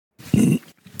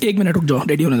एक मिनट रुक जाओ,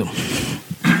 रेडी होने दो.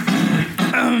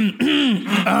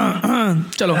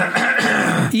 चलो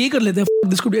ये कर लेते हैं.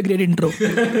 This could be a great intro.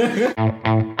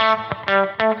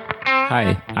 Hi,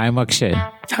 I'm Akshay.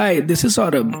 Hi, this is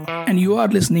Saurabh, and you are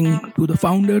listening to the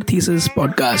Founder Thesis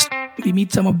podcast. We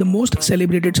meet some of the most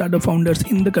celebrated startup founders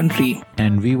in the country.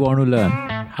 And we want to learn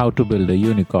how to build a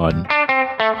unicorn.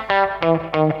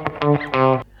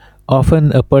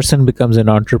 Often, a person becomes an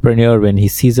entrepreneur when he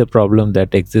sees a problem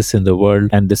that exists in the world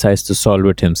and decides to solve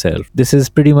it himself. This is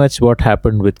pretty much what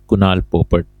happened with Kunal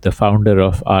Popat, the founder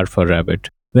of R for Rabbit.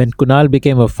 When Kunal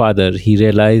became a father, he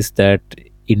realized that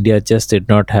India just did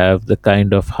not have the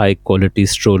kind of high quality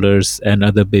strollers and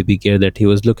other baby gear that he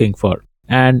was looking for.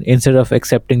 And instead of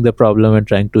accepting the problem and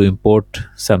trying to import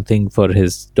something for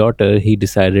his daughter, he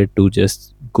decided to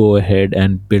just go ahead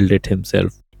and build it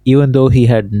himself. Even though he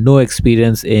had no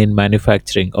experience in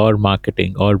manufacturing or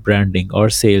marketing or branding or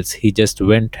sales, he just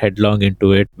went headlong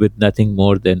into it with nothing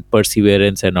more than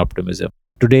perseverance and optimism.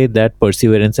 Today, that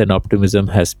perseverance and optimism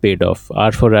has paid off.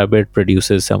 R for Rabbit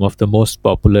produces some of the most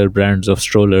popular brands of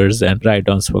strollers and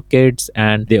ride-ons for kids,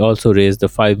 and they also raised the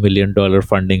 $5 million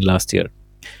funding last year.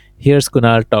 Here's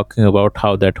Kunal talking about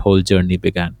how that whole journey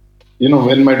began.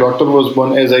 When my daughter was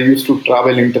born, as I used to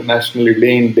travel internationally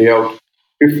day in, day out,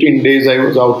 15 days I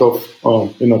was out of,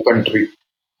 country,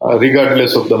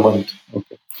 regardless of the month.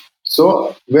 Okay.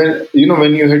 So when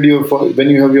you have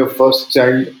your first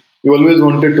child, you always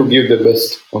wanted to give the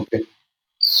best. Okay.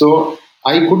 So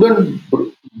I couldn't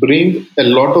bring a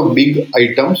lot of big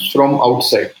items from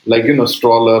outside, like,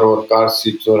 stroller or car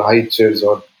seats or high chairs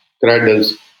or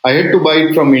cradles. I had to buy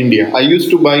it from India. I used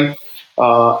to buy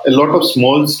a lot of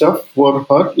small stuff for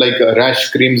her, like rash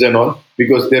creams and all,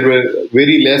 because there were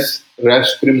very less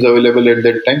rash creams available at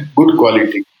that time, good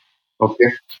quality. Okay.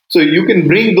 So you can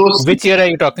bring those. Which year are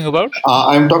you talking about?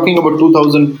 I'm talking about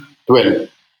 2012.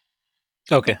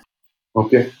 Okay.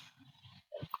 Okay.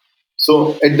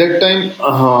 So at that time,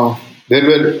 there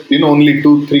were only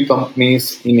 2-3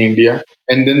 companies in India,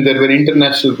 and then there were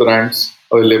international brands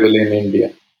available in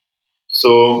India.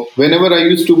 So whenever I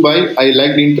used to buy, I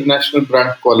liked international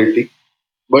brand quality,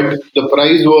 but the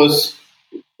price was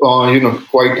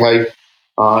quite high.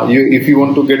 If you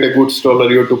want to get a good stroller,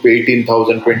 you have to pay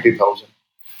 18,000, 20,000.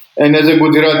 And as a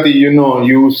Gujarati,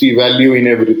 you see value in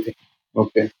everything.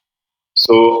 Okay.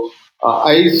 So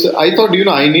I thought,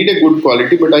 I need a good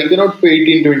quality, but I cannot pay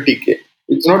 18-20K.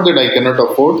 It's not that I cannot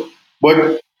afford,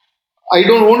 but I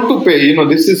don't want to pay.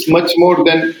 This is much more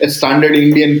than a standard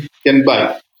Indian can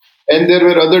buy. And there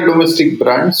were other domestic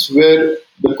brands where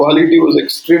the quality was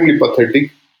extremely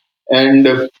pathetic.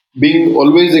 And being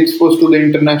always exposed to the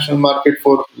international market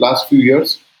for last few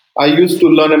years, I used to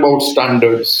learn about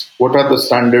standards. What are the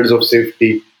standards of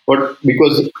safety?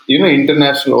 Because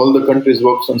international, all the countries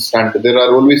works on standard. There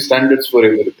are always standards for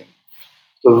everything.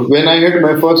 So when I had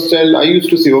my first child, I used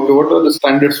to say, okay, what are the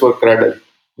standards for cradle?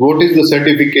 What is the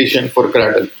certification for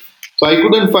cradle? So I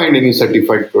couldn't find any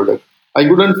certified product. I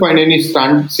couldn't find any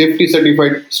safety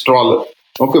certified stroller,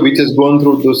 okay, which has gone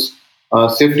through those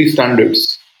safety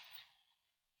standards.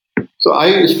 So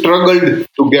I struggled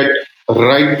to get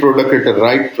right product at the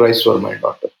right price for my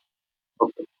daughter.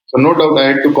 Okay. So no doubt I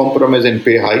had to compromise and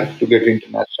pay high to get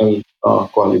international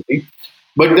quality.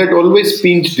 But that always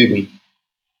pinched me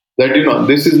that,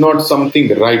 this is not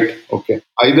something right. Okay.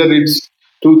 Either it's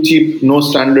too cheap, no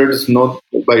standards, no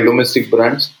by domestic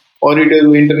brands, or it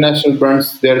is international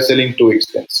brands, they are selling too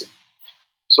expensive.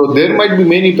 So there might be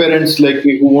many parents like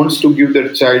me who wants to give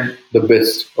their child the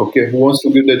best, okay, who wants to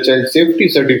give their child safety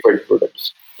certified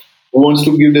products, who wants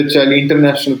to give their child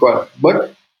international quality,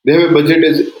 but they have a budget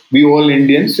as we all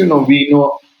Indians, we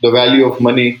know the value of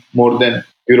money more than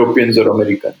Europeans or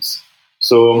Americans.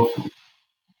 So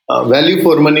value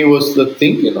for money was the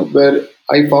thing, where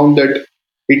I found that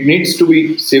it needs to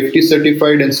be safety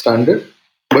certified and standard,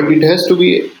 but it has to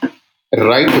be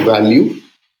right value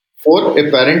for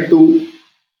a parent to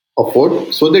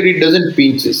afford so that it doesn't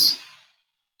pinches.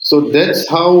 So that's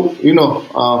how,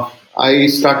 I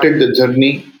started the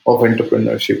journey of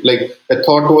entrepreneurship. Like a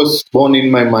thought was born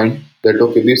in my mind that,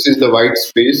 okay, this is the white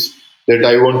space that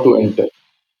I want to enter.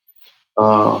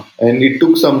 And it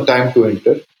took some time to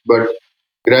enter, but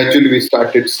gradually we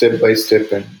started step by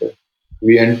step and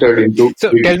we entered into.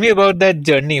 So tell me about that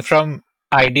journey from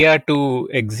idea to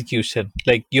execution.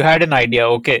 Like you had an idea,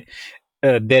 okay,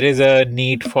 there is a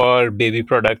need for baby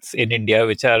products in India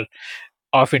which are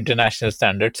of international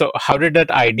standard. So how did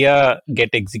that idea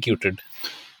get executed?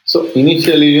 So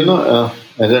initially,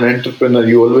 as an entrepreneur,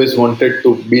 you always wanted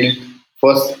to build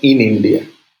first in India.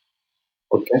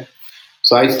 Okay.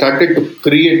 So I started to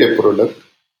create a product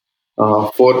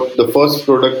For the first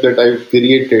product that I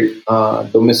created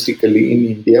domestically in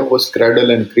India was Cradle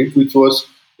and Crib, which was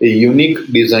a unique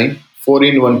design,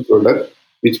 four-in-one product,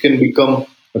 which can become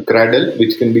a cradle,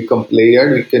 which can become play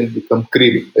yard, which can become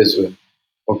crib as well.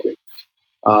 Okay.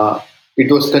 Uh,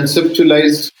 it was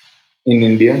conceptualized in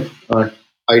India.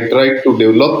 I tried to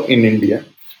develop in India,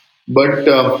 but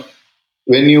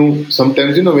when you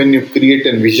sometimes when you create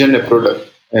and vision a product,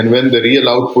 and when the real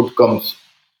output comes,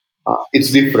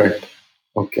 it's different.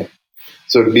 Okay.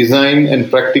 So design and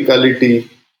practicality,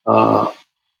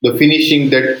 the finishing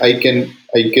that I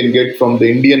can get from the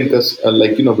Indian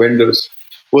vendors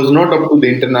was not up to the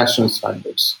international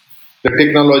standards. The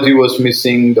technology was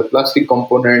missing, the plastic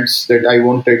components that I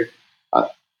wanted. Uh,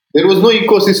 there was no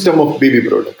ecosystem of baby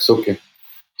products. Okay,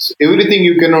 so everything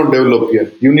you cannot develop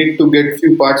here. You need to get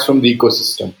few parts from the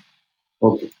ecosystem.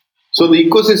 Okay, so the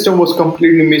ecosystem was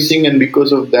completely missing, and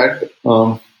because of that,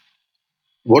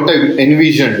 what I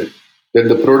envisioned that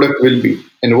the product will be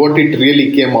and what it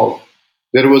really came out,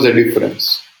 there was a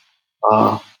difference.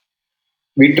 Uh,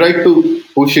 we tried to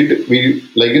push it. We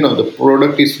the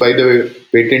product is, by the way,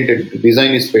 patented. The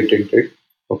design is patented.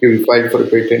 Okay, we filed for a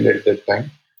patent at that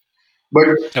time. But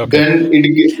Okay.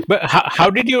 then But how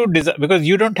did you design? Because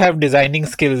you don't have designing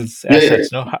skills yeah, as yeah.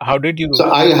 such, no? How did you? So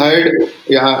I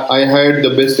hired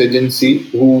the best agency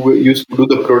who used to do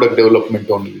the product development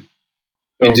only,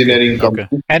 Okay, engineering okay.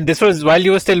 company. And this was while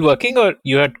you were still working, or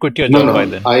you had quit your No, job by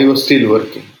no, then? I was still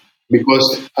working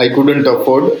because I couldn't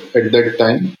afford at that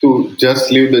time to just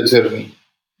leave the journey.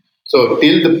 So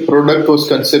till the product was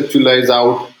conceptualized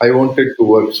out, I wanted to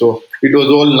work. So it was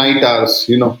all night hours,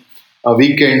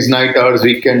 weekends, night hours,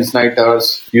 weekends, night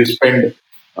hours. You spend.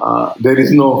 There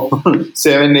is no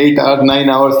 7, 8 hours, 9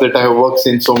 hours that I have worked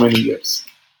in so many years.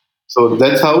 So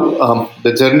that's how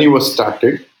the journey was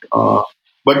started.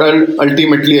 But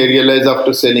ultimately, I realized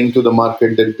after selling to the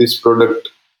market that this product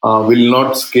will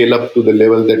not scale up to the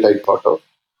level that I thought of.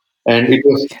 And it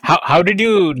was, How did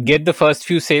you get the first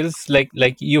few sales? Like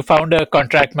you found a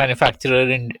contract manufacturer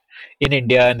in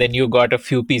India, and then you got a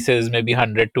few pieces, maybe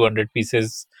 100, 200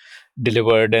 pieces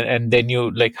delivered, and then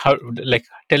you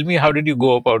tell me, how did you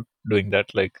go about doing that?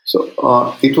 Like,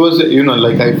 it was,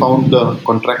 like I found the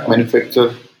contract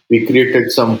manufacturer. We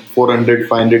created some 400,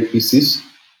 500 pieces.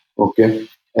 Okay.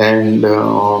 And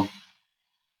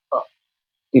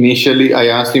initially, I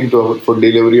asked him for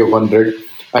delivery of 100.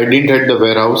 I didn't have the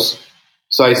warehouse.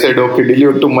 So I said, okay,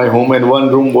 deliver to my home. And one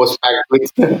room was packed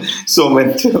with so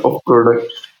much of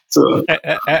product. So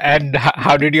and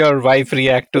how did your wife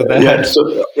react to yeah, that?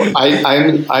 so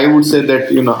I would say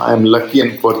that I'm lucky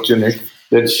and fortunate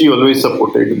that she always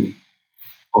supported me.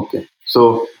 Okay,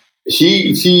 so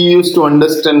she used to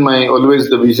understand my always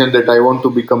the vision that I want to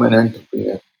become an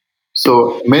entrepreneur.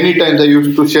 So many times I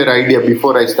used to share idea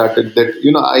before I started that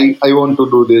I want to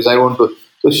do this, I want to.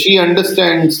 So she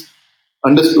understood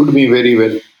me very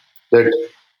well. That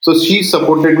so she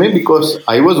supported me because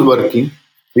I was working.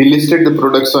 We listed the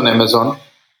products on Amazon.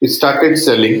 It started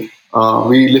selling.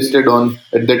 We listed on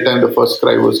at that time the First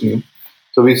Cry was new,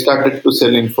 so we started to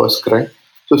sell in First Cry.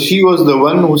 So she was the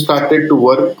one who started to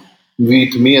work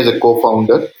with me as a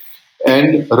co-founder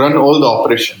and run all the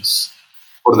operations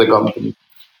for the company.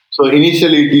 So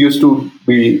initially it used to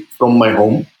be from my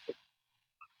home.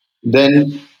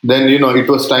 Then it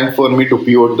was time for me to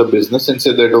pivot the business and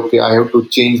say that okay, I have to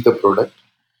change the product,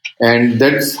 and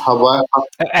that's how I.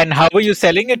 And how were you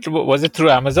selling it? Was it through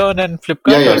Amazon and Yeah,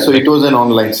 Flipkart, yeah. or So it like? was an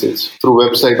online sales through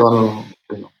website on.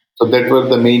 So that were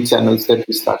the main channels that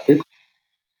we started,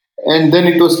 and then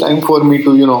it was time for me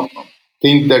to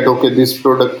think that okay, this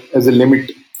product has a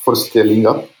limit for scaling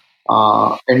up,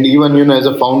 and even as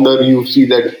a founder you see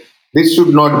that this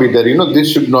should not be there,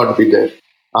 this should not be there.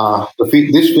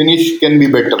 This finish can be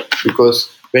better, because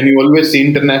when you always see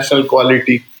international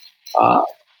quality, uh,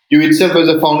 you itself as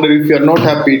a founder, if you are not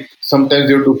happy, sometimes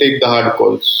you have to take the hard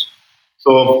calls.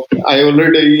 So I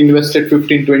already invested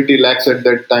 15, 20 lakhs at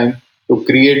that time to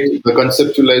create the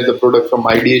conceptualize the product from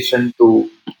ideation to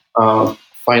uh,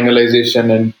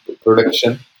 finalization and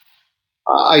production.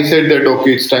 I said that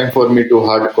okay, it's time for me to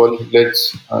hard call.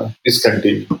 Let's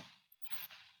discontinue.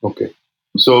 Okay,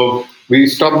 so we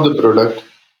stopped the product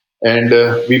and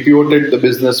we pivoted the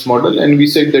business model, and we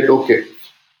said that okay,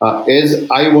 as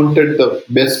I wanted the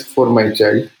best for my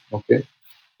child, okay,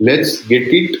 let's get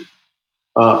it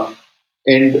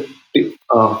and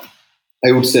uh,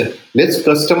 I would say let's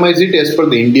customize it as per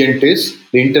the Indian taste,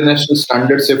 the international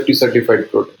standard safety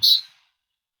certified products.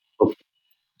 Okay.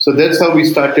 So that's how we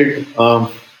started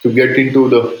to get into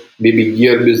the baby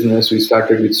gear business. We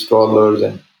started with strollers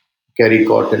and carry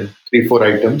cotton, 3, 4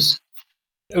 items.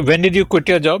 When did you quit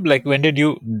your job? Like, when did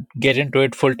you get into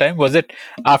it full time? Was it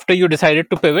after you decided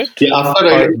to pivot, Yeah,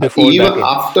 or before even that one?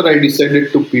 after I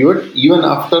decided to pivot, even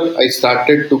after I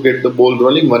started to get the ball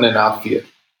rolling, 1.5 year.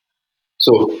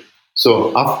 So,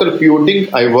 so after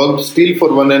pivoting, I worked still for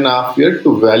 1.5 year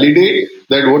to validate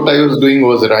that what I was doing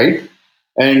was right.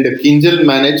 And Kinjal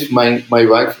managed my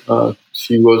wife.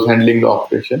 She was handling the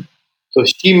operation, so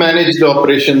she managed the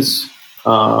operations,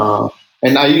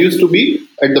 and I used to be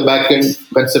at the back end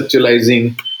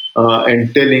conceptualizing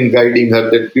and telling, guiding her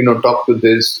that talk to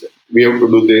this, we have to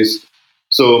do this.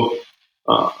 So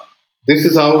this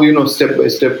is how step by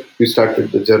step we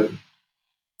started the journey.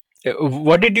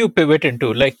 What did you pivot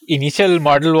into? Like, initial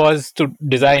model was to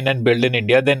design and build in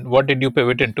India. Then what did you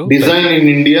pivot into? Like, Design in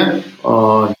India,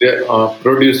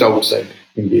 produced outside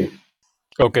India.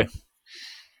 okay,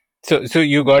 so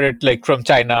you got it like from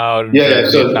China or Yeah, yeah.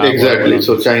 So Vietnam or one exactly. of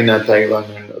So these. China, Taiwan,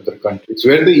 and other countries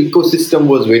where the ecosystem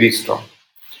was very strong.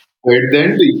 At the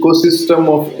end, the ecosystem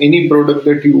of any product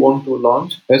that you want to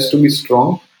launch has to be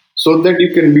strong so that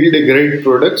you can build a great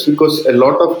products, because a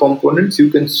lot of components you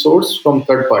can source from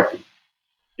third party.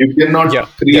 You cannot Yeah,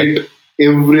 yeah. create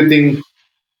everything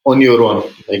on your own.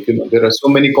 Like there are so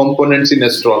many components in a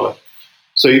stroller.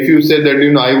 So if you say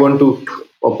that I want to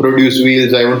produce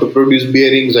wheels, I want to produce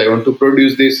bearings, I want to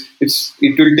produce this,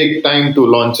 it will take time to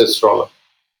launch a stroller.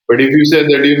 But if you say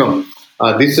that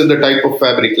this is the type of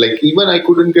fabric, like even I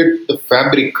couldn't get the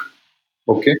fabric.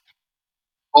 Okay,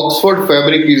 Oxford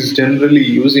fabric is generally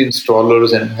used in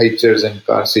strollers and high chairs and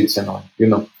car seats and all.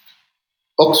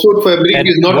 Oxford fabric And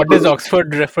is not. what does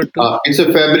Oxford refer to? It's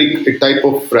a fabric, a type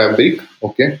of fabric.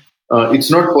 Okay, it's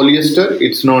not polyester.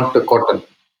 It's not cotton.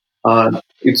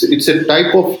 It's a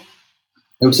type of.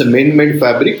 It's a man-made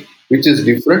fabric which is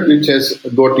different, which has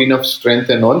got enough strength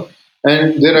and all.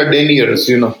 And there are deniers,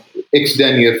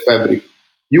 ex-denier fabric.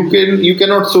 You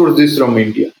cannot source this from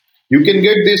India. You can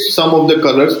get this some of the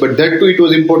colors, but that too it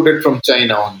was imported from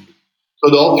China only. So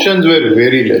the options were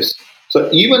very less. So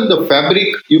even the fabric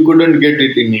you couldn't get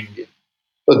it in India.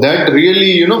 So that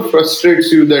really,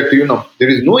 frustrates you that, there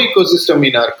is no ecosystem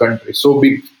in our country, so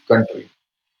big country.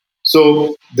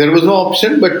 So there was no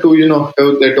option but to, have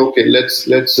that, okay, let's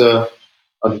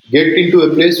get into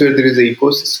a place where there is an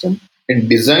ecosystem and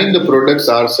design the products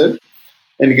ourselves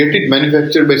and get it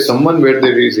manufactured by someone where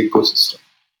there is ecosystem.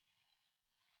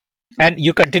 And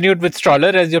you continued with stroller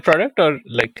as your product, or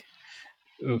like,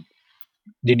 uh,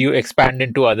 did you expand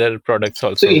into other products So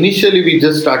also? initially we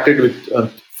just started with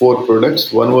four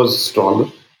products. One was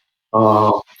stroller,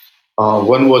 uh,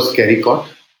 one was carry cot.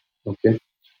 Okay.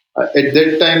 At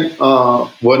that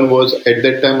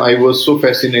time I was so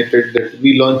fascinated that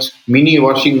we launched mini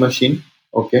washing machine.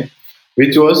 Okay,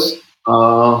 which was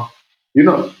you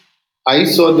know I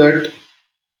saw that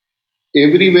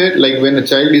everywhere, like when a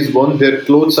child is born, their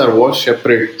clothes are washed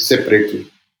separately.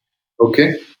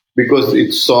 Okay, because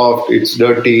it's soft, it's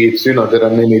dirty, it's there are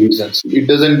many reasons. It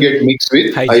doesn't get mixed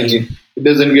with hygiene. Hygiene. It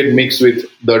doesn't get mixed with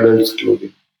the adult's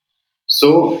clothing.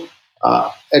 So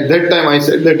at that time, I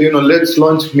said that let's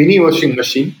launch mini washing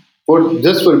machine for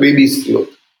just for baby's clothes.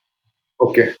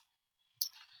 Okay,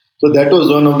 so that was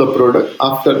one of the product.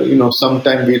 After some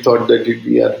time, we thought that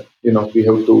we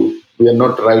are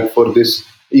not right for this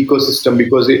ecosystem,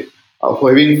 because for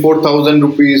having 4,000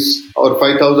 rupees or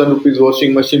 5,000 rupees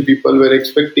washing machine, people were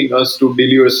expecting us to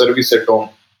deliver service at home,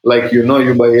 like you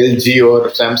buy LG or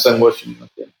Samsung washing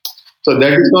machine. So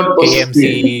that is not possible.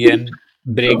 AMC and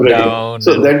Right. breakdown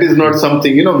So and that is not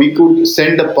something, we could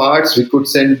send the parts, we could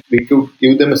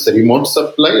give them as a remote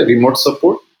supply, remote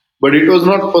support, but it was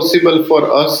not possible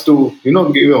for us to,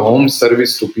 give a home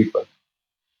service to people.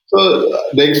 So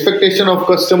the expectation of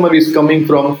customer is coming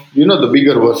from, the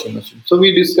bigger washing machine. So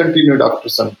we discontinued after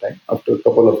some time, after a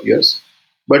couple of years.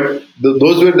 But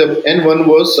those were the, and one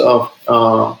was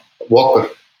Walker,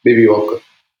 baby Walker.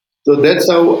 So that's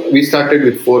how we started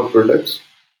with four products,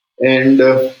 and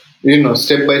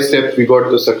step by step we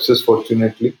got the success.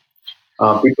 Fortunately,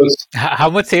 because how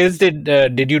much sales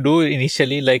did you do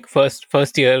initially? Like,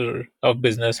 first year of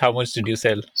business, how much did you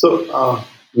sell?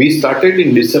 we started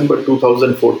in December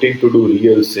 2014 to do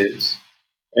real sales,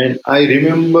 and I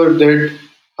remember that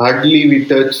hardly we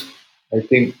touched, I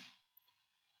think,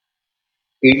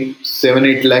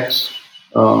 8 lakhs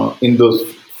in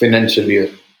those financial year.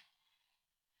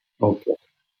 Okay,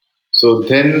 so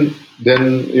then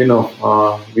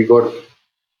we got,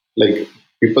 like,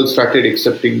 people started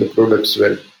accepting the products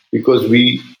well, because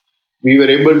we were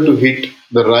able to hit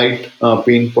the right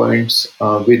pain points,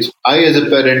 which I as a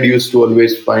parent used to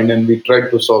always find, and we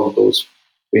tried to solve those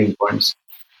pain points.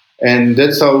 And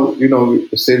that's how the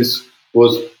sales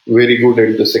was very good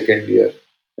at the second year.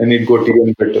 and it got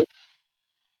even better.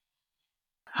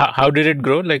 How did it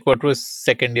grow? Like, what was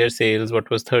second year sales? What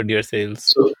was third year sales?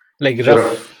 So, Like ro-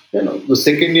 rough. the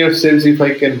second year sales, if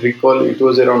I can recall, it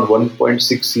was around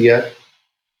 1.6 year.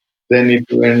 Then it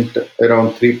went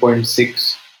around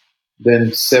 3.6,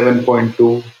 then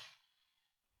 7.2.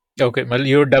 Okay, well,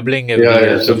 you're doubling every Yeah,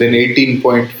 year yeah. So then roughly.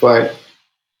 18.5,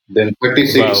 then Wow.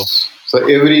 36. So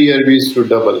every year we used to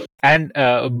double. And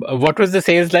what was the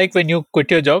sales like when you quit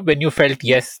your job? When you felt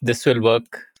yes, this will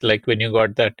work? Like when you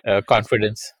got that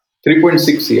confidence?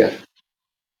 3.6 year.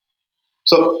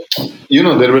 So,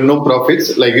 there were no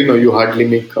profits. Like, you hardly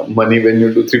make money when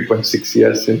you do 3.6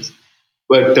 years since.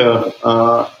 But,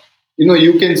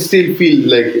 you can still feel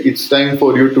like it's time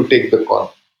for you to take the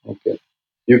call. Okay.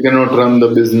 You cannot run the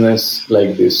business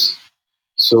like this.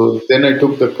 So then I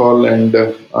took the call and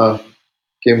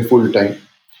came full time.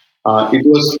 It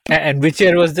was, And which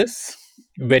year was this?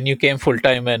 When you came full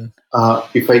time and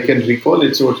if I can recall,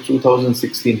 it's about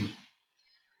 2016.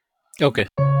 okay.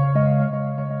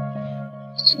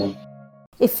 So,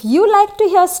 If you like to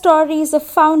hear stories of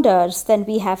founders, then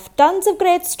we have tons of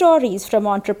great stories from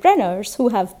entrepreneurs who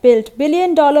have built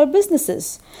billion-dollar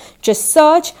businesses. Just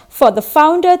search for the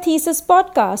Founder Thesis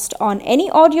podcast on any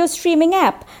audio streaming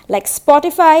app like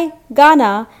Spotify,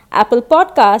 Gaana, Apple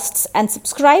Podcasts, and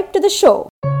subscribe to the show.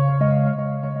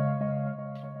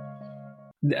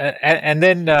 And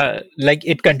then like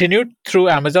it continued through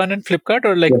Amazon and Flipkart,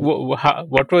 or like yeah.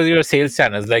 what was your sales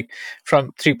channels like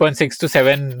from 3.6 to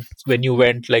 7 when you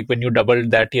went, like when you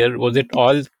doubled that year? Was it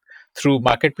all through Yeah,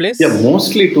 marketplace?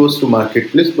 mostly it was to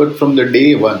marketplace, but from the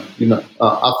day one,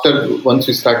 after once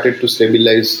we started to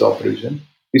stabilize the operation,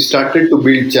 we started to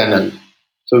build channel.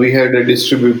 So we had a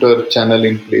distributor channel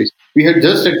in place. We had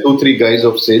just had 2, 3 guys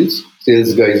of sales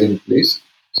guys in place.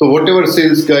 So whatever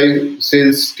sales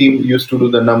team used to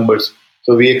do the numbers.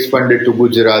 So we expanded to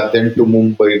Gujarat, then to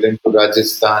Mumbai, then to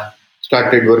Rajasthan.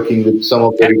 Started working with some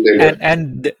of the retailers.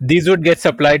 And these would get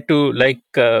supplied to like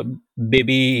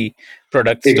baby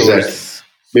product Exactly, stores,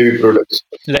 baby products.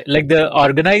 like the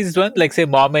organized one, like say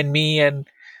Mom and Me and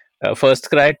First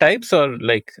Cry types, or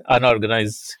like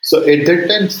unorganized. So at that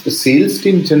time, the sales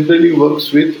team generally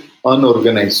works with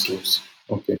unorganized stores.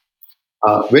 Okay.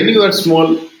 When you are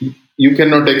small, you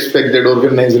cannot expect that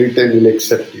organized retail will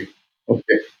accept you.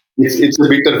 Okay. It's a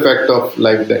bitter fact of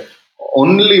life that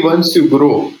only once you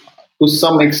grow to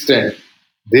some extent,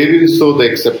 they will show the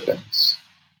acceptance.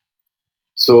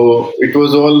 So it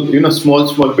was all,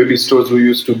 small baby stores who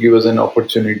used to give us an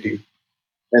opportunity,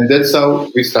 and that's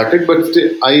how we started. But at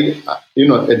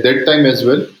that time as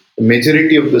well, the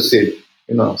majority of the sale,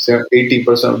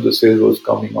 80% of the sales was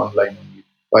coming online only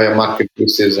via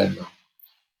marketplaces and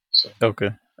so. Okay,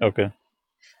 okay.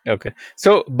 Okay.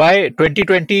 So by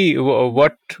 2020,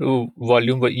 what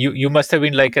volume you must have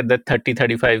been like at the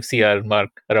 30-35 CR mark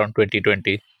around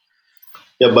 2020.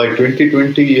 Yeah, by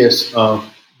 2020, yes,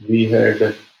 we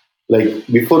had like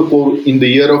before COVID, in the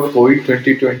year of COVID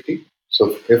 2020.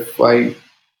 So FY,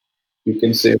 you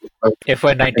can say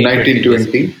FY 1920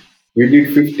 basically. 1920, we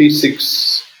did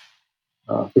 56,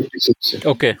 56.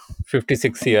 Okay,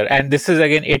 56 CR. And this is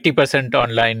again 80%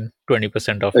 online,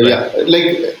 20% offline. Yeah,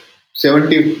 like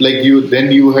 70, like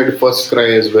then you had First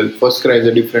Cry as well. First Cry is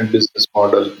a different business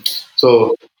model.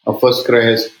 So First Cry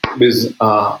has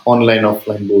online,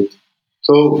 offline both.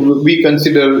 So we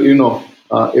consider,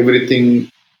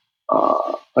 everything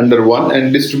under one,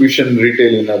 and distribution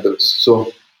retail in others.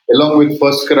 So along with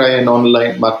First Cry and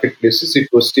online marketplaces, it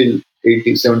was still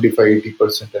 80, 75,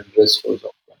 80%, and rest was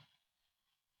offline.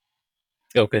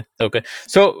 Okay, okay.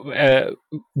 So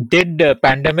did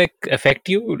pandemic affect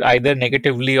you either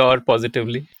negatively or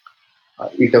positively?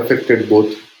 It affected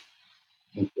both.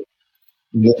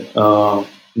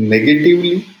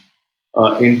 Negatively,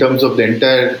 in terms of the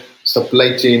entire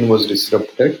supply chain was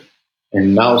disrupted,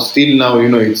 and now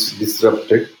it's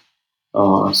disrupted.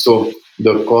 So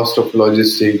the cost of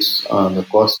logistics, the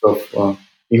cost of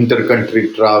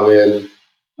inter-country travel,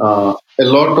 a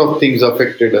lot of things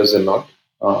affected us a lot.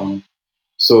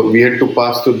 So we had to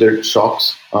pass through that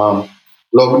shocks.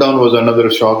 Lockdown was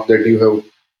another shock, that you have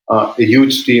a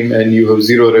huge team and you have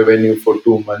zero revenue for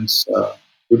 2 months.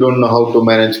 You don't know how to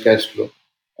manage cash flow,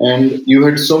 and you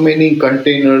had so many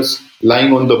containers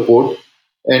lying on the port,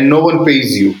 and no one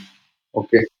pays you.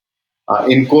 Okay,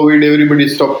 in COVID, everybody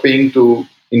stopped paying to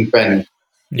in panic.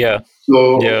 Yeah,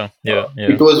 So yeah, yeah,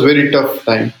 it yeah. was very tough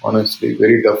time, honestly,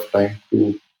 very tough time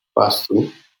to pass through.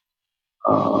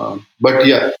 But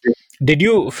yeah, Did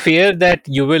you fear that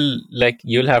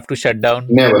you'll have to shut down?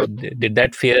 never. Did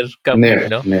that fear come? Never,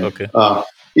 No. never. Okay.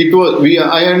 It was we.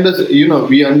 I understand.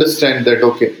 We understand that.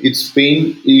 Okay, it's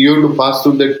pain. You have to pass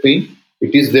through that pain.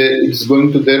 It is there. It's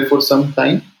going to there for some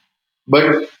time.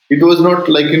 But it was not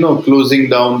like closing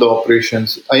down the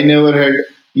operations. I never had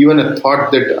even a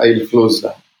thought that I'll close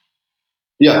down.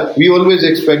 Yeah, we always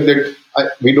expect that.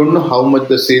 We don't know how much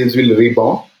the sales will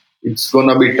rebound. It's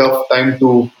gonna be tough time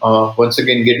to once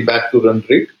again get back to run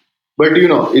rate. But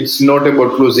it's not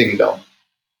about closing down.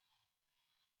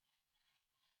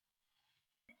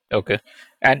 Okay.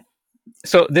 And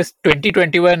so this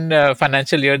 2021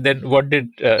 financial year, then what did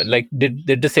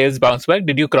the sales bounce back?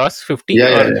 Did you cross 50, Yeah,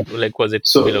 yeah, or yeah. like was it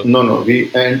So below? no, no.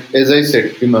 We and as I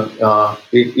said,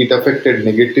 it affected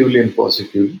negatively and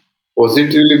positively.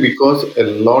 Positively because a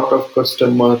lot of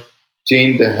customer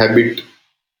changed the habit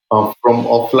from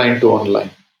offline to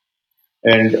online,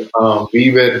 and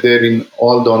we were there in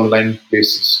all the online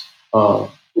places,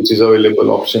 which is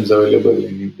available options available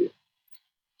in India.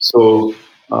 So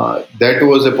that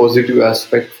was a positive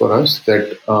aspect for us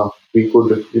that we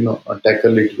could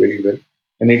tackle it very well,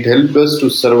 and it helped us to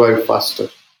survive faster.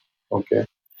 Okay,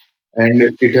 and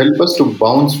it helped us to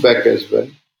bounce back as well.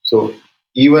 So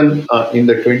even in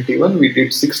the 21, we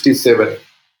did 67.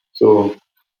 So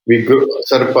we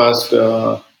surpassed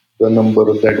the number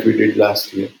that we did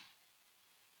last year.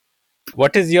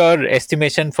 What is your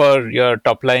estimation for your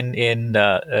top line in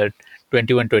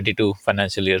 21-22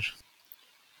 financial year?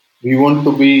 We want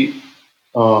to be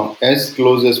as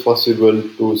close as possible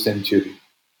to century.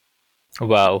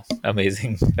 Wow,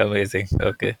 amazing, amazing.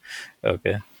 Okay,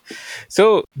 okay.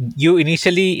 So you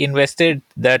initially invested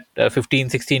that 15,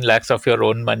 16 lakhs of your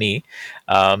own money.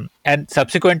 And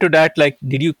subsequent to that, like,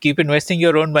 did you keep investing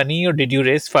your own money, or did you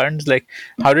raise funds? Like,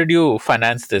 how did you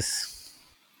finance this?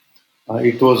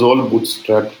 It was all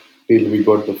bootstrapped till we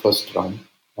got the first round.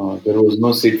 There was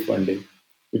no seed funding.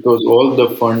 It was all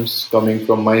the funds coming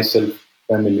from myself,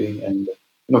 family, and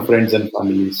friends and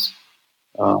families.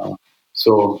 Uh,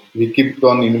 so we kept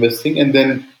on investing, and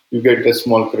then you get a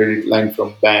small credit line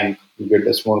from bank. You get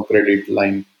a small credit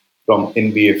line from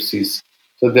NBFCs.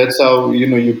 So that's how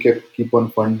you keep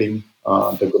on funding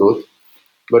the growth.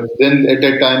 But then at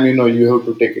that time, you have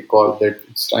to take a call that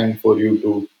it's time for you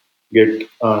to get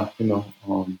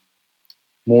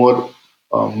more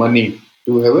money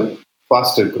to have a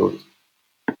faster growth.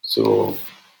 So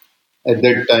at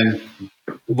that time,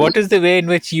 What is the way in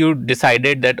which you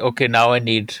decided that, okay, now I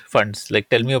need funds? Like,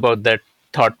 tell me about that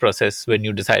thought process when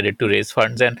you decided to raise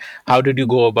funds, and how did you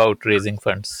go about raising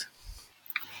funds?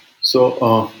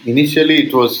 so initially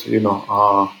it was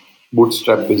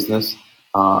bootstrap business,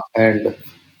 and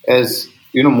as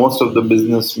most of the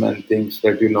businessmen thinks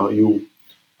that you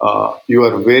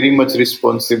are very much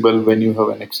responsible when you have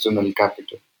an external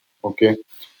capital. Okay,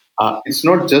 it's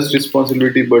not just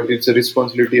responsibility, but it's a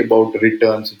responsibility about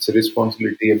returns. It's a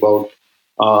responsibility about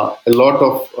a lot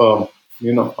of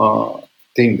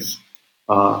things.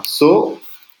 So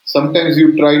sometimes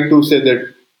you try to say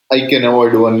that I can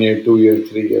avoid 1 year, 2 year,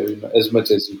 3 year, as much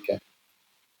as you can.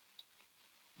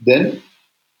 Then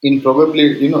in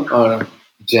probably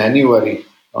January,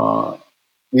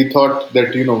 we thought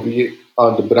that we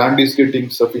the brand is getting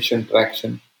sufficient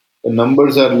traction, the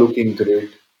numbers are looking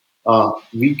great,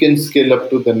 we can scale up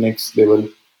to the next level.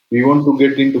 We want to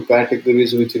get into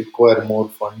categories which require more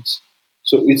funds.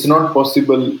 So it's not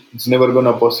possible, it's never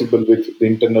gonna possible with the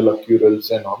internal accruals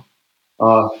and all.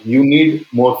 You need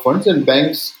more funds, and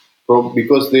banks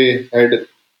because they had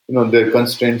their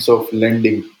constraints of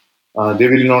lending, they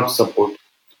will not support.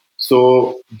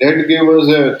 So that gave us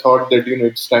a thought that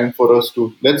it's time for us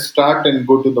to let's start and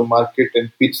go to the market and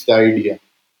pitch the idea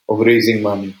of raising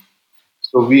money.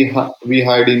 So we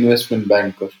hired investment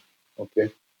banker.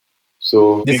 Okay,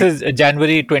 so This is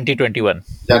January 2021.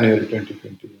 January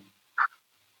 2021.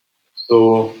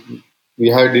 So we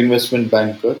hired investment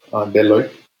banker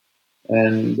Deloitte,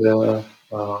 and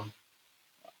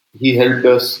he helped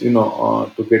us,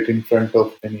 to get in front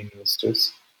of many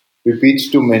investors. We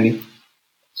pitched to many.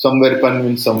 Some were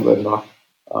convinced, some were not.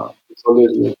 It's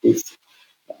always like this.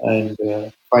 And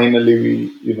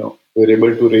finally, we, were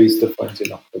able to raise the funds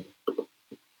in October.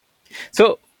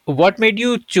 So, what made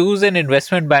you choose an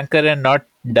investment banker and not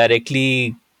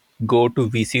directly go to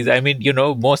VCs? I mean,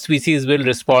 most VCs will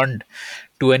respond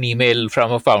to an email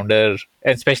from a founder,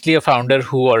 especially a founder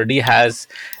who already has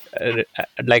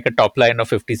like a top line of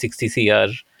 50, 60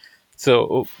 CR.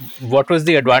 So, what was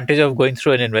the advantage of going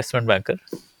through an investment banker?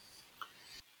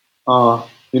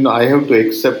 I have to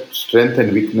accept strength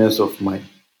and weakness of mine.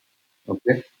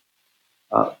 Okay.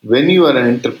 When you are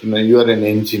an entrepreneur, you are an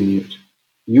engineer.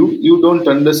 You don't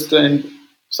understand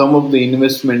some of the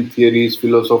investment theories,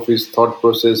 philosophies, thought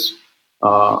process.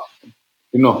 Uh,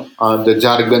 the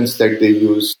jargons that they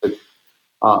use.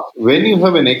 When you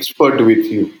have an expert with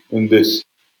you in this,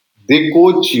 they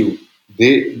coach you.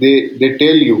 They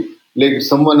tell you. Like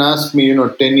someone asked me,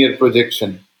 10-year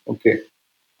projection. Okay,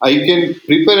 I can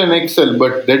prepare an Excel,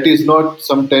 but that is not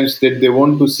sometimes that they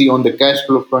want to see on the cash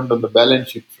flow front, on the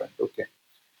balance sheet front. Okay,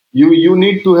 you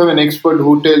need to have an expert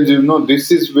who tells you, no,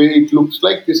 this is where it looks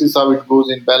like, this is how it goes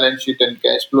in balance sheet and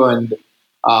cash flow, and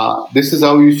this is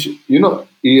how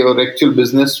your actual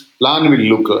business plan will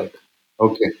look like.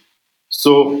 Okay,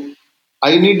 so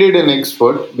I needed an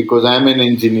expert because I'm an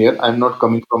engineer. I'm not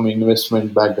coming from an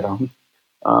investment background.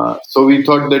 So we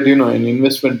thought that an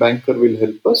investment banker will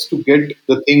help us to get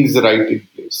the things right in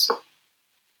place,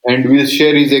 and will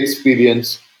share his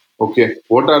experience. Okay,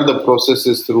 what are the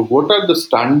processes through? What are the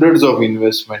standards of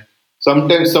investment?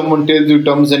 Sometimes someone tells you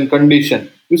terms and condition.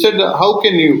 You said, how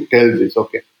can you tell this?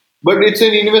 Okay, but it's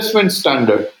an investment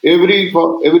standard.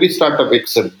 Every startup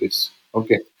accept this.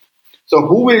 Okay, so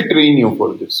who will train you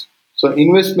for this? So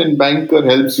investment banker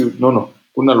helps you. No, no,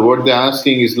 Kunal, what they're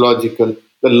asking is logical.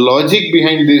 The logic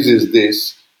behind this is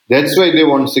this. That's why they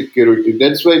want security.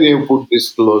 That's why they have put this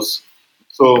clause.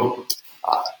 So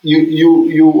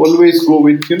you always go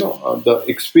with the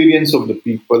experience of the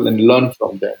people and learn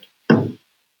from that.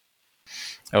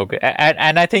 Okay.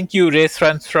 And I think you raise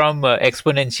funds from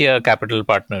Exponentia Capital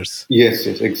Partners. Yes,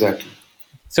 yes, exactly.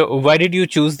 So why did you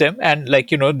choose them? And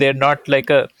they're not like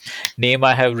a name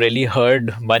I have really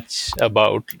heard much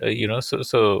about.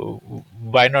 So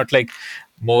why not like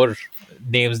more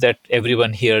names that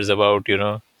everyone hears about?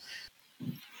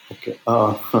 Okay.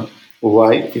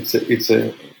 Why?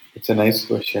 It's a nice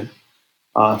question.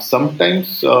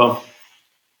 Sometimes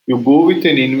you go with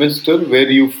an investor where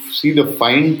you see the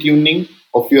fine tuning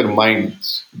of your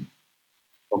minds.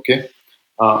 Okay.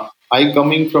 I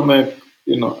coming from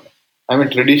I'm a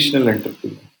traditional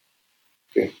entrepreneur.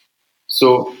 Okay.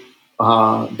 So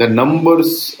the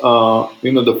numbers,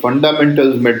 the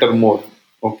fundamentals matter more.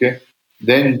 Okay.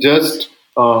 Than just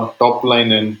top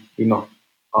line and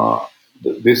uh,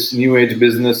 this new age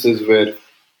businesses where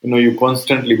you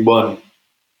constantly burn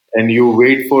and you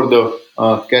wait for the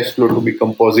cash flow to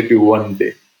become positive one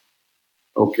day.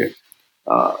 Okay.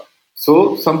 Uh,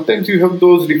 so sometimes you have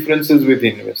those differences with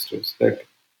investors that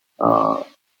uh,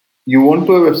 you want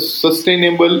to have a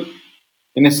sustainable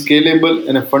and a scalable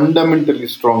and a fundamentally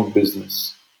strong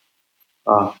business,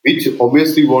 which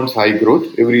obviously wants high growth.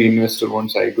 Every investor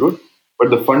wants high growth, but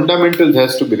the fundamentals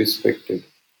has to be respected.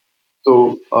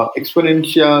 So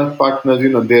Exponentia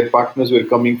partners, their partners were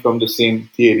coming from the same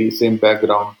theory, same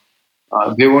background.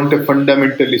 They want a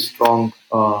fundamentally strong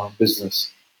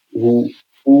business who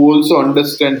also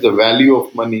understands the value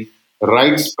of money,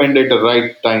 right spend at the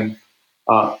right time,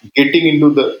 getting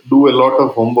into the do a lot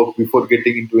of homework before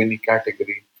getting into any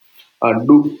category.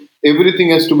 Do everything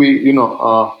has to be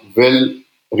well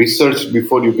researched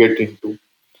before you get into.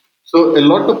 So a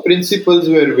lot of principles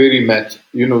were very matched.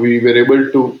 We were able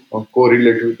to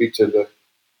correlate with each other.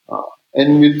 Uh,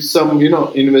 and with some,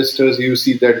 investors, you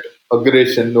see that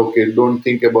aggression. Okay, don't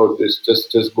think about this.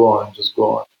 Just go on. Just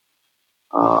go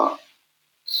on.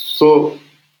 So,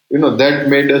 that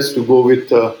made us to go with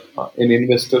an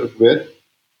investor where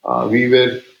we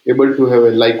were able to have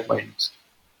a like minds.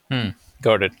 Hmm.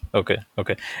 Got it. Okay.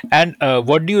 Okay. And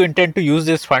what do you intend to use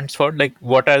these funds for? Like,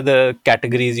 what are the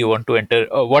categories you want to enter?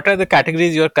 What are the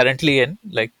categories you are currently in?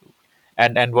 Like,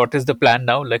 and what is the plan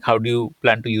now? Like, how do you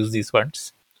plan to use these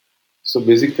funds? So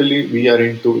basically, we are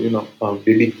into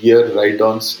baby gear,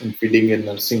 ride-ons, and feeding and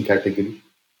nursing category,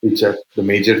 which are the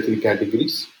major three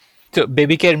categories. So,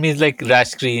 baby care means like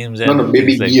rash creams No, no, and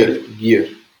baby things like that. gear.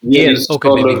 Gear Gear. is Okay,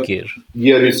 baby stroller. gear.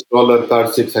 Gear is stroller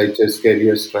car seats, high chest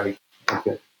carriers, right?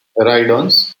 Okay.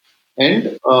 Ride-ons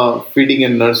and feeding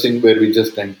and nursing, where we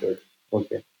just entered.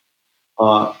 Okay.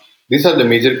 Uh, these are the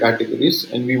major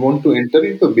categories, and we want to enter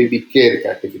into baby care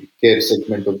category, care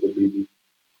segment of the baby.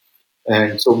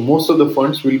 And so most of the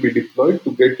funds will be deployed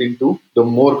to get into the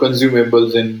more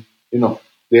consumables and the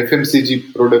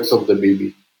FMCG products of the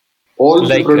baby. All the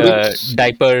Like products.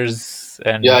 diapers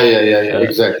Yeah, and yeah, yeah, yeah.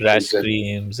 Exactly, rash exactly,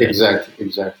 creams and exactly,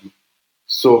 exactly.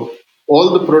 So all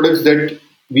the products that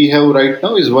we have right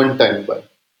now is one time buy.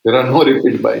 There are no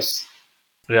repeat buys.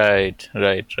 right.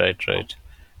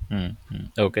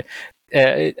 Okay.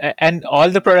 And all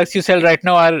the products you sell right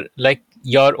now are like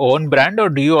your own brand, or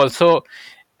do you also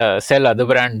sell other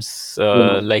brands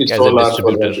like It's as a all R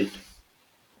for distributor? rabbit.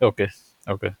 Okay,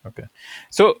 okay.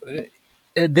 So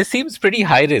this seems pretty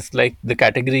high risk, like the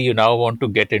category you now want to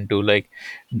get into, like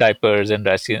diapers and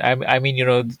rash cream. I mean,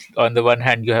 on the one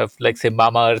hand you have, like, say,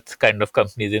 Mama Earth kind of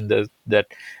companies in the that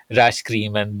rash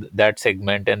cream and that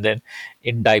segment, and then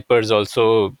in diapers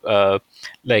also,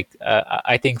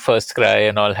 I think First Cry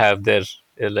and all have their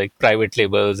like private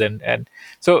labels, and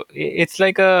so it's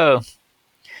like a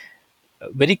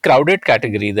very crowded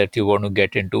category that you want to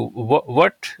get into.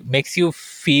 What makes you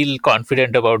feel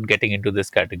confident about getting into this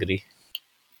category?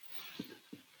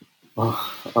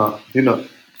 Uh, you know,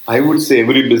 I would say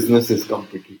every business is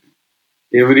competitive.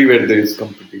 Everywhere there is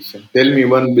competition. Tell me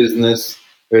one business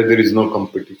where there is no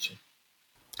competition.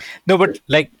 No, but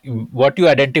like what you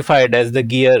identified as the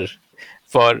gear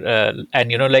for, and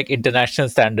like international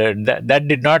standard, that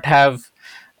did not have.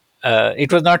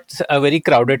 It was not a very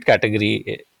crowded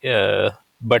category,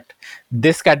 but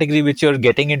this category which you're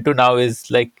getting into now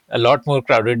is like a lot more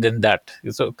crowded than that.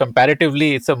 So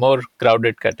comparatively, it's a more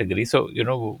crowded category. So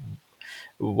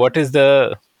what is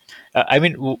the? I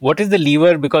mean, what is the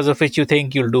lever because of which you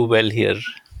think you'll do well here?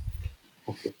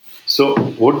 Okay. So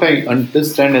what I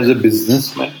understand as a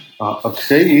businessman,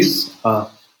 Akshay, is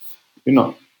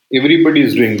everybody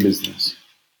is doing business.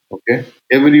 Okay,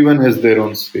 everyone has their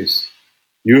own space.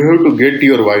 You have to get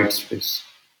your white space.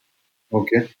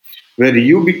 Okay, where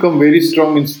you become very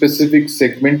strong in specific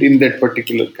segment in that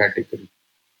particular category.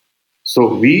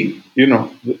 So we,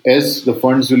 as the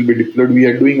funds will be deployed, we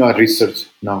are doing our research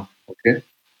now, okay,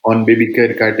 on baby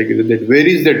care category. That where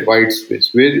is that white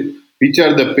space? Which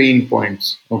are the pain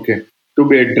points, okay, to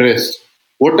be addressed?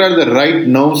 What are the right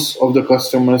nerves of the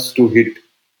customers to hit,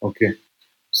 okay?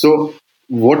 So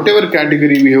whatever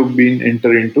category we have been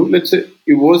enter into, let's say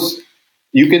it was,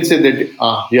 you can say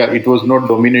that, yeah, it was not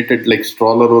dominated like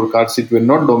stroller or car seat were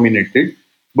not dominated,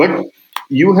 but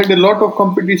you had a lot of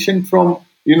competition from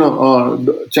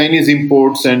the Chinese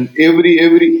imports, and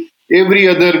every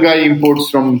other guy imports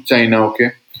from China.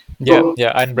 Okay, Yeah, so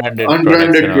yeah, unbranded products and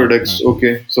unbranded all. products.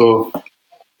 Okay, so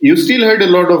you still had a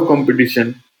lot of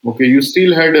competition. Okay, you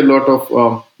still had a lot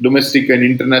of domestic and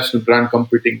international brand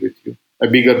competing with you,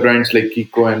 bigger brands like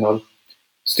Kiko and all.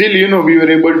 Still, we were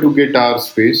able to get our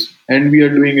space, and we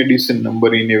are doing a decent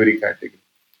number in every category.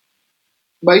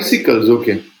 Bicycles,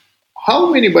 okay.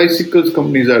 How many bicycles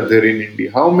companies are there in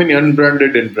India? How many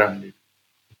unbranded and branded?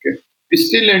 Okay, we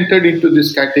still entered into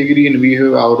this category, and we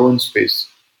have our own space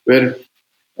where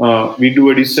we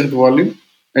do a decent volume,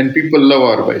 and people love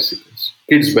our bicycles,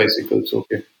 kids' bicycles.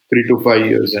 Okay, 3 to 5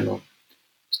 years and all.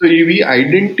 So we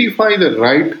identify the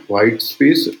right white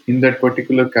space in that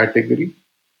particular category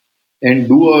and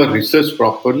do our research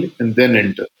properly, and then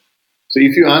enter. So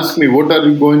if you ask me what are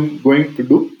we going to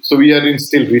do, so we are in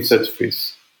still research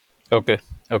phase. Okay,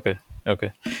 okay,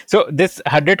 okay. So this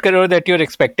 100 crore that you're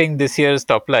expecting this year's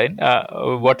top line,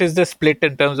 what is the split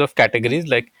in terms of categories?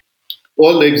 Like,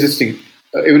 All the existing,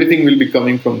 everything will be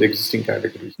coming from the existing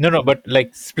categories. no, no, but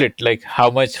like split, like how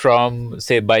much from,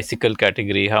 say, bicycle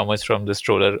category, how much from the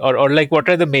stroller, or like what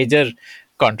are the major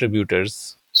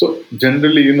contributors? So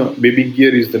generally, baby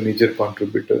gear is the major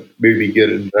contributor, baby gear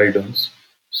and ride-ons.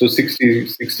 So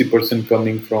 60%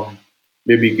 coming from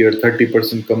baby gear,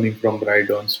 30% coming from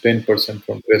ride-ons, 10%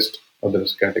 from rest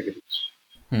others categories.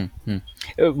 Hmm, hmm.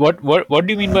 What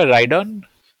do you mean by ride on?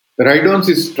 Ride-ons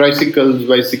is tricycles,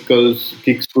 bicycles,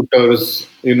 kick scooters,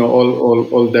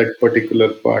 all that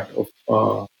particular part of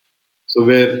so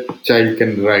where child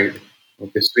can ride.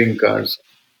 Okay, swing cars.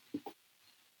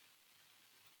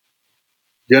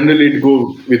 Generally, it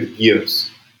go with gears.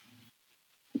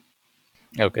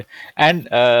 Okay. And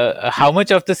how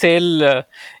much of the sale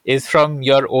is from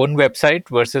your own website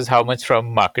versus how much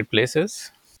from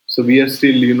marketplaces? So we are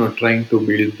still, trying to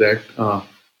build that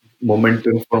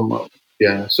momentum from,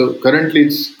 yeah. So currently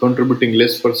it's contributing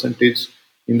less percentage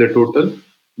in the total,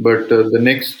 but the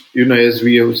next, as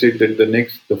we have said that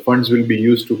the funds will be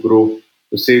used to grow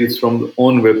the sales from the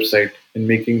own website and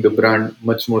making the brand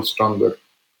much more stronger.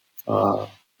 Uh,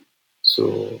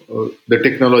 so the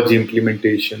technology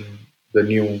implementation, the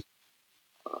new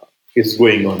is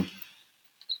going on.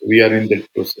 So we are in that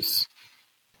process.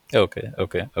 Okay,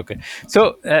 okay, okay.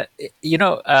 So,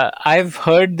 I've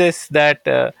heard this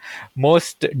that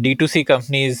most D2C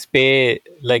companies pay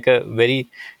like a very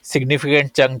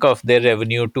significant chunk of their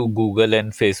revenue to Google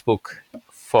and Facebook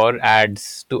for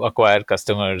ads to acquire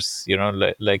customers.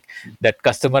 Like that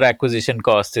customer acquisition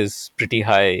cost is pretty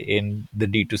high in the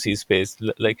D2C space.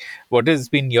 Like, what has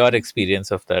been your experience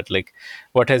of that? Like,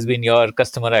 what has been your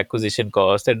customer acquisition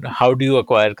cost, and how do you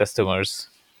acquire customers?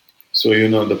 So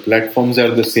the platforms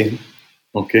are the same,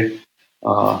 okay,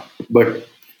 but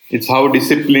it's how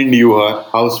disciplined you are,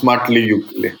 how smartly you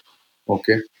play,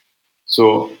 okay.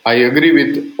 So I agree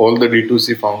with all the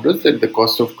D2C founders that the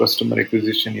cost of customer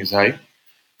acquisition is high,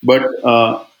 but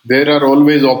there are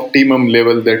always optimum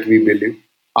level that we believe.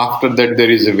 After that, there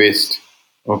is a waste.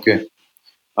 Okay.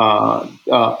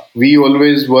 We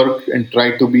always work and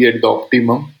try to be at the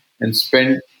optimum and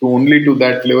spend to only to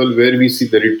that level where we see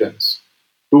the returns.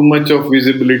 Too much of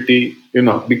visibility,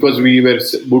 because we were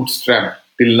bootstrapped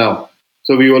till now.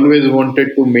 So we always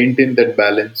wanted to maintain that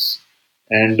balance.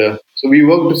 And so we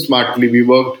worked smartly. We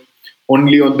worked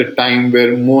only on the time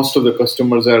where most of the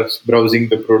customers are browsing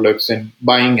the products and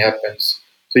buying happens.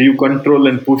 So you control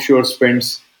and push your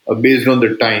spends based on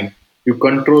the time. You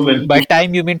control and By push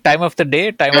time, you mean time of the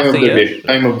day, time time of of the the year? day.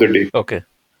 Time of the day. Okay.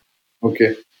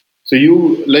 Okay. So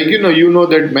you know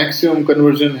that maximum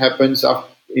conversion happens up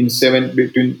in seven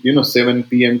between 7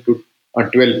 p.m. to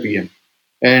 12 p.m.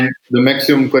 and the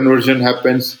maximum conversion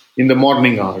happens in the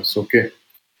morning hours. Okay.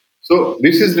 So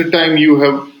this is the time you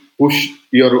have push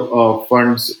your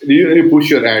funds, you push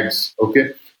your ads.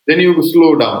 Okay. Then you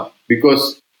slow down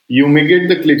because you may get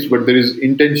the clicks, but there is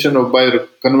intention of buyer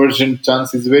conversion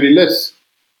chance is very less.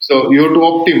 So you have to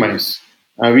optimize.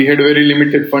 We had very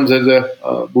limited funds as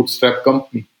a bootstrap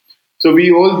company. So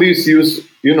we all these use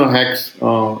hacks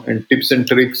and tips and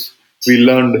tricks we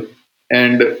learned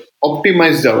and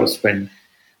optimized our spend.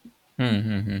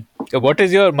 What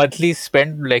is your monthly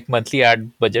spend, like monthly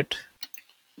ad budget?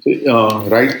 So,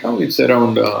 right now it's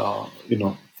around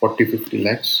 40-50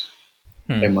 lakhs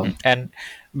a month. And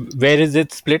where is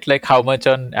it split? Like how much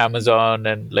on Amazon,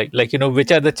 and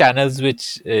which are the channels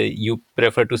which you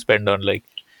prefer to spend on, like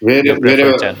your preferred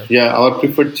Wherever, channel? yeah, our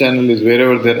preferred channel is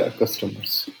wherever there are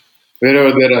customers,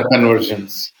 wherever there are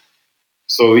conversions.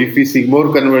 So if we see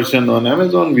more conversion on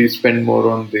Amazon, we spend more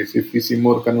on this. If we see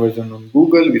more conversion on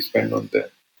Google, we spend on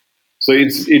that. So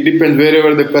it depends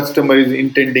wherever the customer is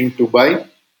intending to buy,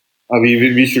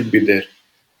 we should be there.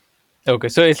 Okay,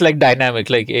 so it's like dynamic,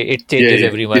 like it Yeah, changes yeah.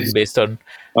 every month It's based on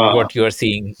uh, what you are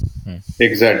seeing.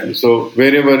 exactly. So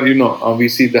wherever we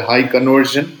see the high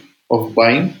conversion of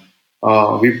buying,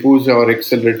 we push our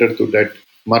accelerator to that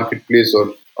marketplace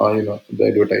or the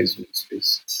advertisement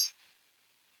space.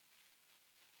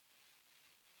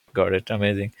 Got it.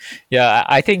 Amazing. Yeah,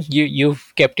 I think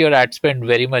you've kept your ad spend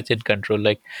very much in control,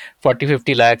 like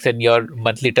 40-50 lakhs, and your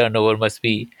monthly turnover must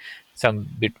be some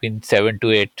between 7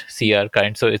 to 8 CR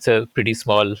kind. So it's a pretty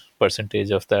small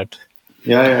percentage of that.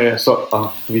 Yeah, yeah, yeah.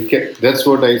 So we can. That's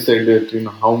what I said. That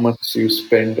how much you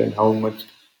spend and how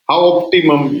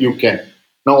optimum you can.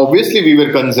 Now, obviously, we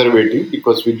were conservative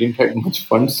because we didn't have much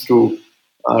funds to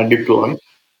deploy.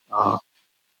 Uh,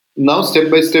 Now, step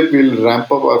by step, we'll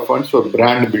ramp up our funds for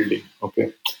brand building. Okay,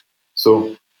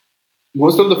 so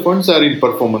most of the funds are in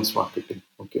performance marketing.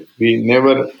 Okay, we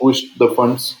never pushed the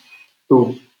funds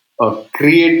to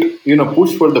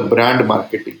push for the brand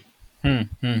marketing.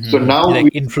 So now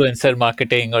Like influencer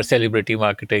marketing or celebrity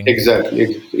marketing. exactly.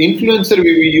 Influencer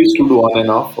we used to do on and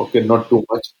off, okay, not too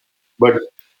much. But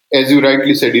as you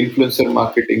rightly said, influencer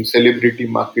marketing, celebrity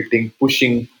marketing,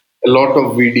 pushing a lot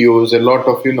of videos, a lot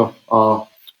of,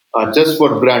 just for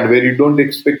brand where you don't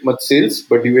expect much sales,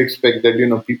 but you expect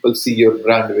that, people see your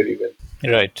brand very well.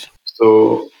 Right.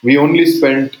 So we only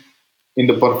spent in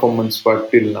the performance part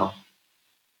till now.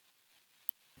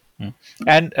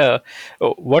 And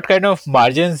what kind of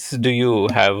margins do you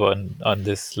have on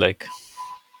this? Like,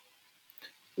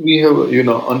 We have,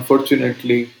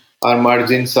 unfortunately, our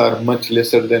margins are much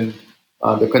lesser than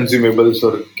the consumables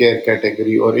or care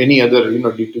category or any other,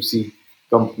 D2C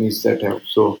companies that have.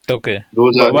 So okay,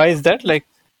 those are why is that? Like,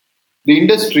 the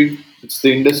industry. It's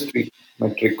the industry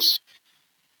metrics.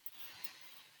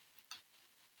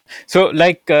 so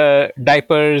like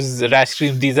diapers, rash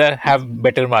cream, these are have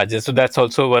better margins. So that's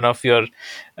also one of your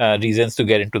reasons to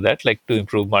get into that, like to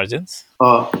improve margins.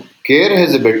 Care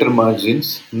has a better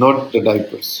margins, not the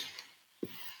diapers.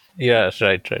 Yeah,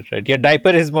 right. Yeah, diaper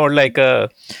is more like a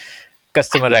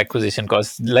customer acquisition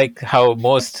cost, like how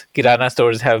most kirana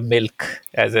stores have milk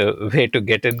as a way to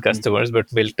get in customers,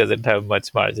 but milk doesn't have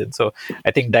much margin. So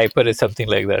I think diaper is something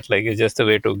like that. Like it's just a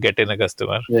way to get in a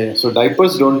customer. Yeah, yeah. So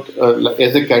diapers don't,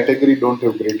 as a category, don't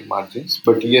have great margins.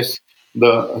 But yes,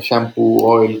 the shampoo,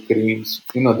 oil, creams,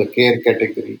 the care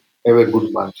category have a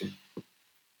good margin.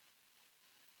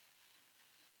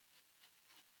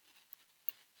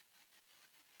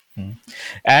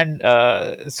 And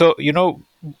so,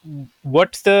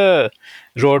 what's the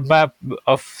roadmap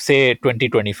of say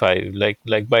 2025? Like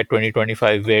by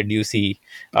 2025, where do you see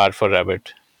R for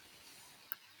Rabbit?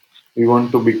 We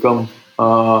want to become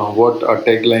what our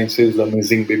tagline says, the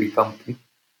amazing baby company.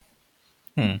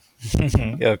 Hmm.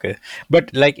 Okay.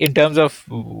 But like in terms of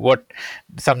what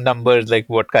some numbers, like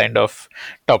what kind of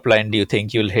top line do you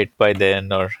think you'll hit by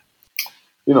then or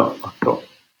You know, so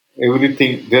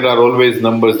everything, there are always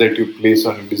numbers that you place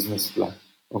on a business plan.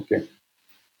 Okay.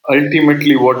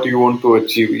 Ultimately, what you want to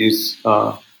achieve is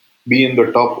be in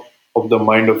the top of the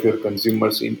mind of your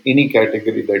consumers in any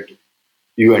category that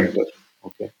you enter.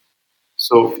 Okay.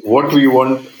 So what we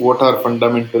want, what our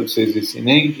fundamental says is in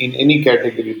any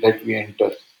category that we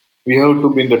enter, we have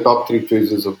to be in the top three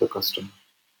choices of the customer.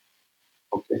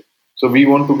 Okay. So we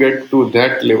want to get to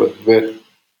that level where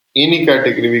any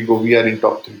category we go, we are in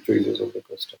top three choices of the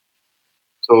customer.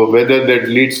 So whether that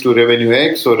leads to revenue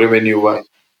X or revenue Y,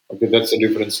 okay, that's a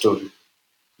different story.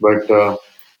 But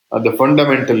the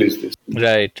fundamental is this.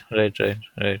 right, right, right,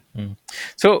 right. Hmm.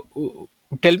 So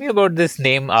tell me about this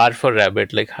name R for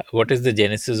rabbit. Like what is the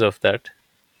genesis of that?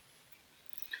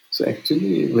 So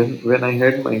actually, when I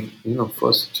had my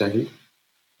first child,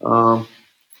 um,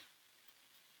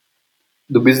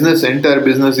 the business entire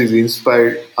business is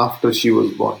inspired after she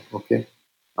was born. Okay,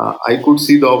 I could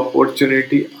see the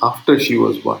opportunity after she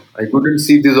was born. I couldn't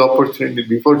see this opportunity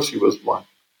before she was born.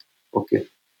 Okay,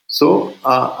 so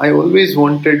I always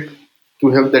wanted to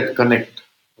have that connect.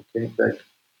 Okay, that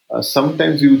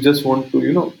sometimes you just want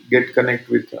to get connect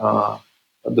with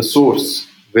the source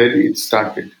where it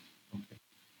started. Okay.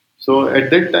 So at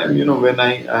that time, when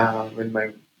my uh,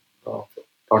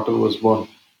 daughter was born,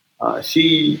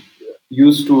 she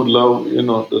used to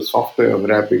love the software of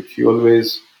Rabbit. She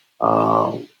always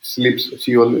sleeps.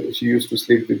 She used to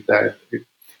sleep with that.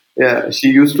 Yeah, she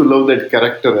used to love that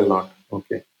character a lot.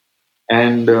 Okay,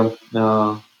 and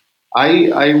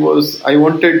I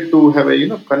wanted to have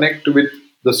a connect with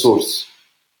the source.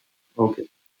 Okay.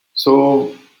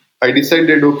 So I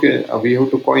decided, okay, we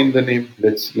have to coin the name.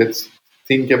 Let's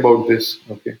think about this.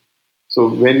 Okay. So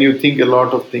when you think a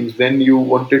lot of things, then you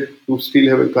wanted to still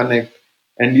have a connect,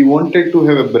 and you wanted to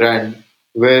have a brand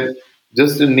where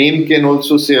just the name can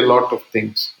also say a lot of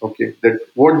things. Okay, that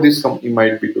what this company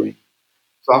might be doing.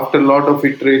 So after a lot of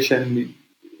iteration,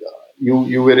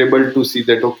 you were able to see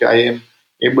that okay, I am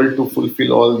able to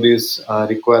fulfill all these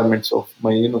requirements of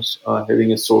my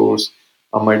having a source,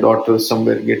 my daughter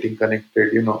somewhere getting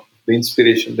connected, the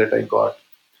inspiration that I got.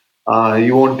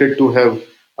 You wanted to have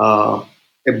a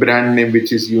brand name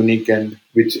which is unique, and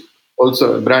which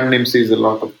also a brand name says a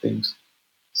lot of things.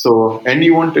 So, and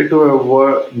you wanted to have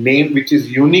a name which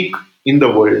is unique in the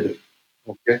world.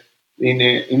 Okay. In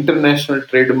a international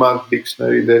trademark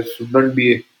dictionary, there should not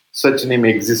be such name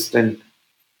existent.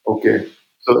 Okay.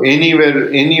 So anywhere,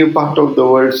 any part of the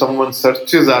world, someone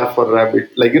searches R for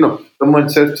rabbit. Like, someone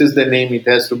searches the name, it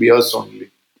has to be us only.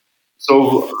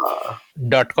 So,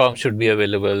 .com should be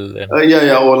available and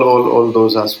yeah, all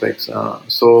those aspects.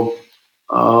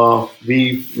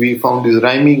 We found this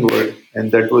rhyming word,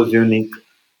 and that was unique,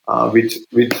 which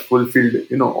fulfilled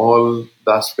all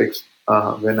the aspects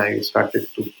when I started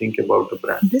to think about the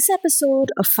brand. This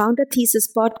episode of Founder Thesis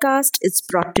podcast is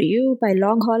brought to you by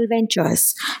Long Haul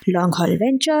Ventures. Long Haul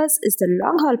Ventures is the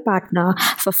long haul partner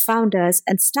for founders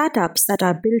and startups that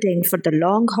are building for the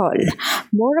long haul.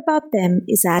 More about them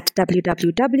is at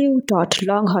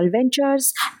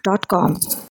www.longhaulventures.com.